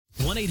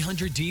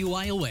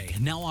1-800-DUI-AWAY,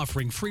 now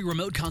offering free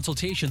remote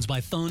consultations by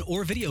phone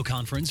or video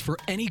conference for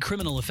any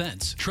criminal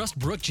offense. Trust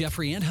Brooke,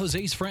 Jeffrey, and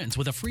Jose's friends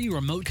with a free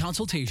remote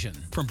consultation.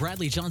 From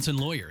Bradley Johnson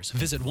Lawyers,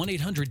 visit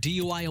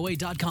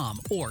 1-800-DUI-AWAY.com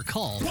or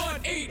call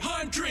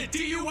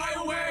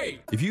 1-800-DUI-AWAY.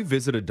 If you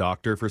visit a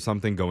doctor for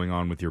something going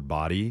on with your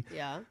body,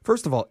 Yeah.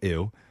 first of all,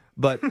 ew.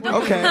 But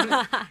okay,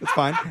 that's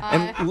fine.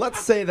 And let's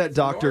say that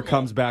doctor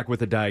comes back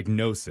with a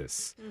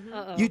diagnosis.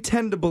 You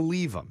tend to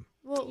believe him.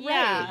 Well,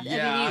 Yeah. right.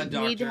 Yeah, I mean,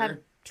 you need to have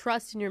doctor.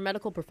 trust in your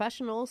medical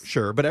professionals.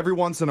 Sure, but every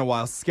once in a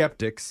while,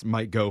 skeptics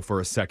might go for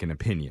a second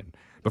opinion.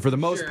 But for the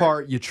most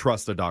part, you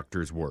trust a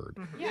doctor's word.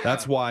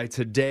 That's why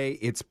today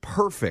it's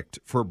perfect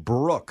for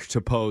Brooke to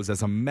pose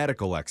as a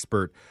medical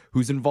expert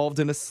who's involved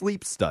in a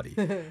sleep study.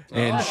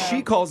 And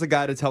she calls a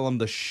guy to tell him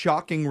the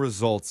shocking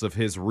results of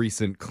his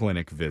recent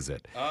clinic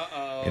visit.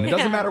 And it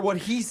doesn't matter what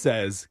he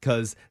says,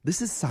 because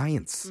this is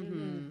science.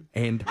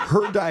 And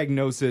her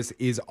diagnosis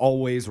is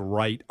always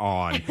right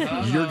on.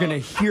 You're going to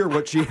hear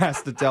what she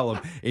has to tell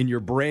him in your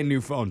brand new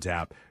phone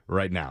tap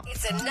right now.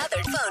 It's another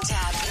phone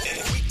tap.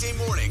 Weekday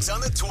mornings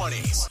on the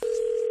 20s.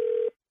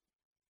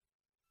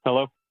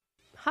 Hello?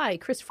 Hi,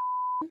 Chris.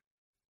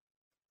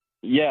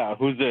 Yeah,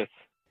 who's this?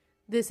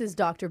 This is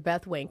Dr.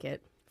 Beth Wankett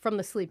from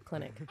the Sleep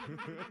Clinic.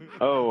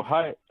 Oh,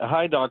 hi.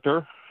 Hi,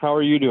 doctor. How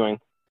are you doing?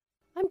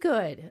 I'm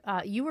good.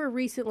 You were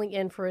recently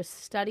in for a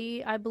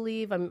study, I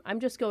believe. I'm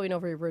just going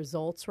over your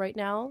results right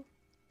now.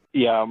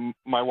 Yeah,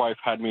 my wife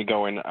had me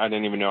going. I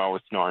didn't even know I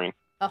was snoring.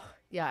 Oh,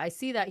 yeah, I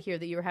see that here,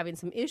 that you were having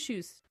some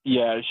issues.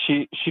 Yeah,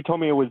 she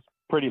told me it was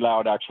pretty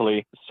loud,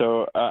 actually.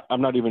 So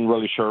I'm not even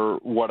really sure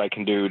what I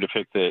can do to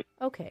fix it.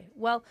 Okay,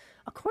 well,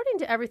 according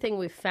to everything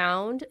we've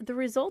found, the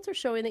results are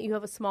showing that you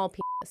have a small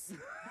penis.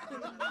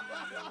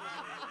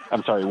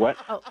 I'm sorry, what?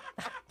 Oh,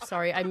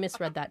 sorry, I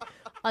misread that.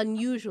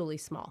 Unusually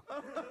small.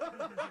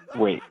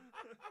 Wait.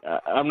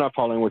 I'm not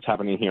following what's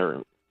happening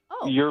here.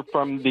 Oh. You're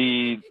from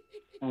the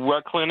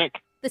what clinic?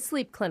 The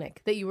sleep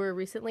clinic that you were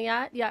recently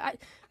at? Yeah,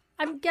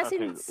 I'm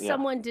guessing Okay, yeah.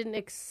 someone didn't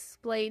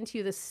explain to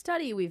you the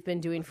study we've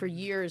been doing for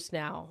years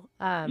now.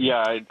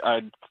 Yeah,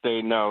 I'd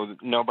say no.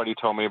 Nobody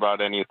told me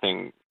about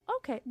anything.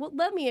 Okay, well,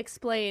 let me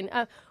explain.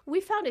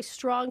 We found a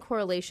strong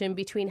correlation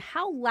between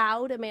how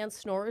loud a man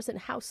snores and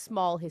how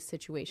small his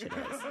situation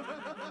is.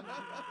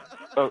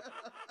 Oh,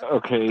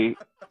 okay.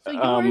 So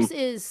yours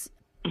is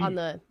on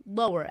the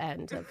lower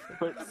end of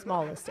the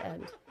smallest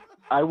end.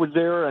 I was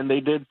there, and they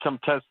did some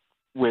tests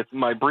with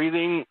my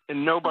breathing,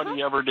 and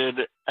nobody ever did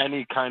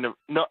any kind of...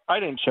 No,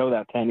 I didn't show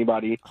that to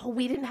anybody. Oh,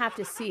 we didn't have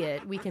to see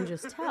it. We can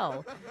just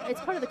tell.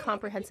 It's part of the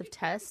comprehensive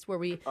test where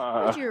we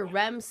measure your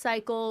REM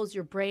cycles,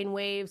 your brain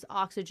waves,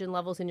 oxygen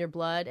levels in your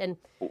blood. And,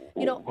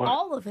 you know,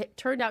 all of it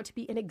turned out to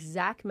be an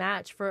exact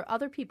match for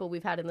other people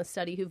we've had in the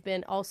study who've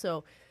been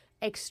also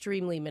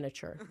extremely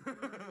miniature.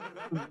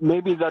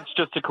 Maybe that's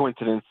just a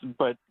coincidence,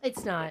 but...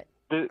 It's not.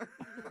 The,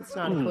 It's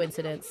not a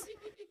coincidence.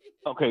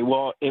 okay,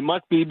 well, it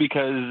must be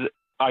because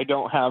I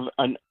don't have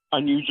an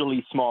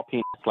unusually small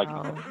penis. Like,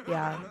 Oh,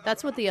 yeah.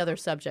 That's what the other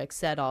subjects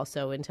said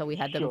also until we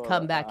had them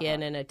come back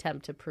in and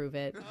attempt to prove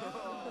it.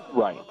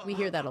 right. We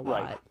hear that a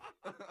lot.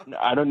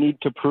 I don't need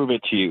to prove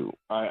it to you.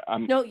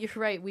 I'm, No, you're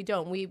right. We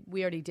don't. We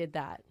already did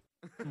that.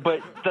 but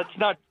that's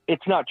not.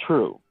 It's not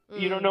true.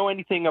 You don't know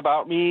anything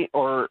about me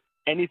or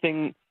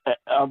anything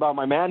about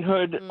my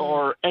manhood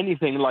or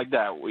anything like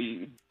that.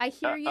 I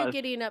hear you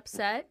getting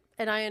upset,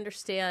 and I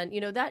understand.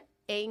 You know, that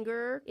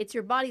anger, it's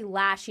your body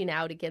lashing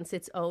out against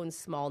its own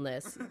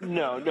smallness.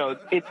 No,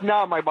 it's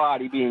not my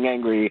body being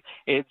angry.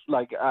 It's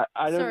like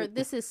I don't. Sir,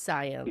 this is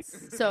science.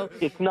 So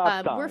It's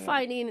not we're science.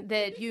 finding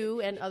that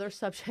you and other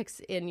subjects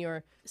in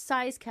your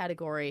size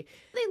category,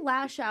 they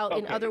lash out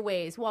in other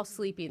ways while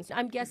sleeping. So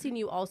I'm guessing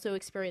you also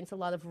experience a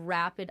lot of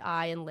rapid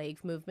eye and leg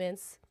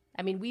movements.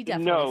 I mean, we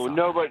definitely saw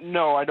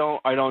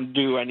that. I don't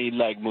do any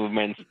leg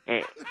movements.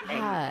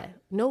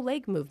 No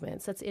leg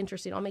movements. That's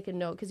interesting. I'll make a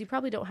note because you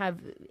probably don't have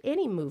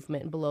any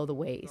movement below the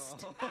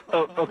waist.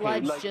 Okay,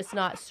 Blood's like, just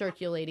not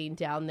circulating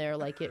down there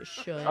like it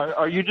should.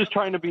 are you just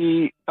trying to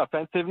be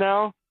offensive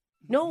now?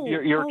 No,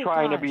 You're oh,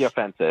 trying to be gosh.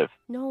 offensive.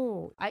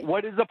 No,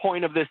 What is the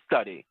point of this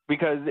study?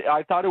 Because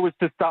I thought it was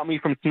to stop me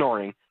from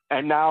snoring,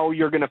 and now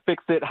you're going to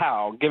fix it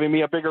how? Giving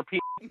me a bigger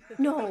piece?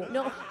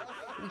 no.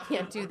 We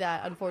can't do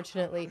that,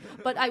 unfortunately.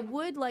 But I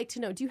would like to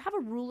know, do you have a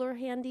ruler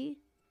handy?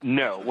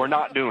 No, we're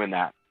not doing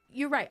that.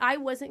 You're right. I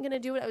wasn't going to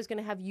do it. I was going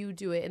to have you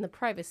do it in the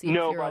privacy of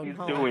your own Nobody's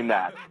home. doing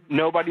that.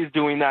 Nobody's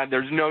doing that.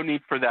 There's no need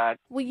for that.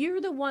 Well,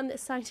 you're the one that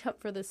signed up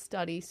for this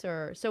study,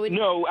 sir. So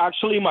No,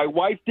 actually, my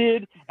wife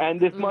did, and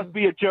this must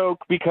be a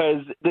joke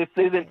because this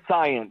isn't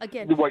science,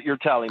 Again, what you're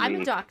telling me.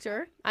 I'm a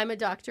doctor, and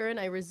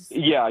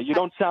Yeah, you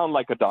don't sound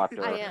like a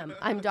doctor. I am.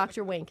 I'm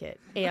Dr. Wankett,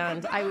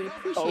 and I would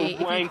appreciate if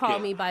you Wankett. call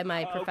me by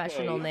my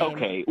professional name.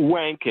 Okay,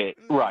 wank it.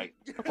 Right,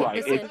 Okay, right.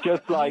 listen, It's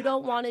just like, you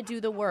don't want to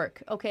do the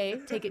work, okay?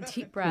 Take a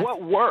deep breath.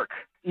 what work?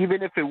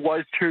 Even if it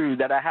was true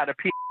that I had a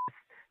penis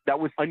that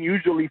was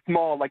unusually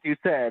small, like you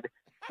said,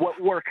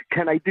 what work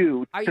can I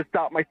do to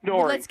stop my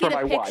snoring Let's for get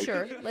my a wife?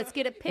 picture. Let's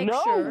get a picture.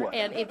 No.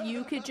 And if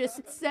you could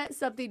just set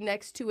something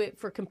next to it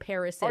for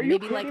comparison, Are you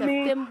maybe like a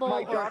kidding me? thimble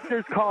My or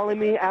doctor's calling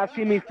me,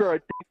 asking me for a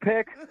dick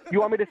pic.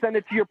 You want me to send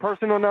it to your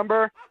personal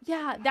number?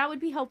 yeah, that would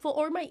be helpful.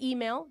 Or my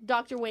email,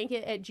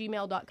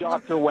 drwankit@gmail.com.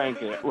 Dr.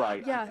 Wankett,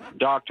 right. Yeah.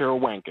 Dr.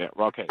 Wankett.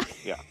 Okay,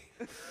 yeah.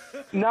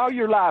 Now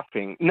you're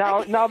laughing.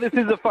 Now this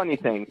is a funny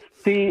thing.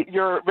 See,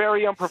 you're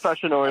very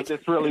unprofessional if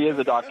this really is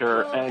a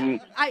doctor, and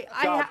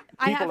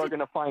people are going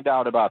to find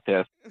out about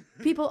this.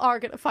 People are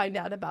going to find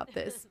out about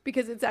this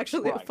because it's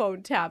actually a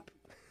phone tap.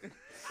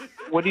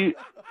 What do you...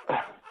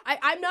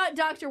 I'm not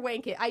Dr.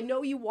 Wankett. I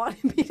know you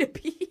wanted me to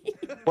be.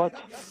 What?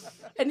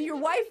 And your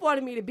wife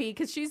wanted me to be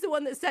because she's the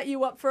one that set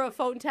you up for a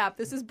phone tap.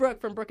 This is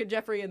Brooke from Brooke and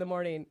Jeffrey in the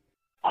Morning.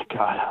 Oh,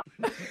 God.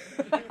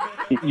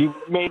 You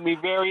made me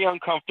very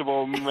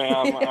uncomfortable,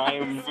 ma'am. I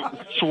am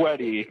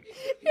sweaty.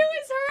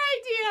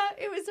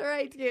 It was her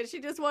idea.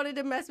 She just wanted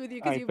to mess with you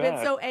because you've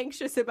been so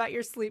anxious about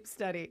your sleep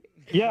study.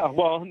 Yeah,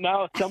 well,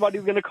 now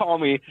somebody's going to call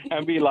me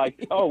and be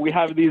like, oh, we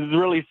have these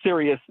really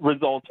serious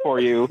results for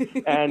you.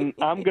 And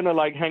I'm going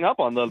to, hang up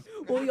on them.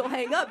 Well, you'll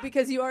hang up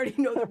because you already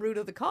know the root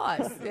of the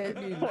cause. I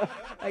mean,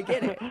 I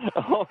get it.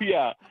 Oh,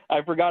 yeah.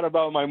 I forgot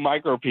about my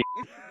micro penis.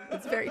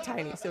 It's very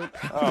tiny, so it's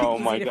oh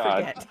my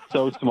God, forget.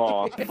 So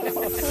small. Wake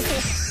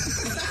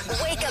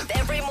up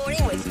every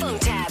morning with phone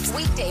taps.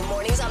 Weekday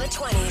mornings on the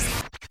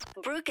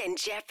 20s. Brooke and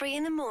Jeffrey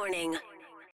in the Morning.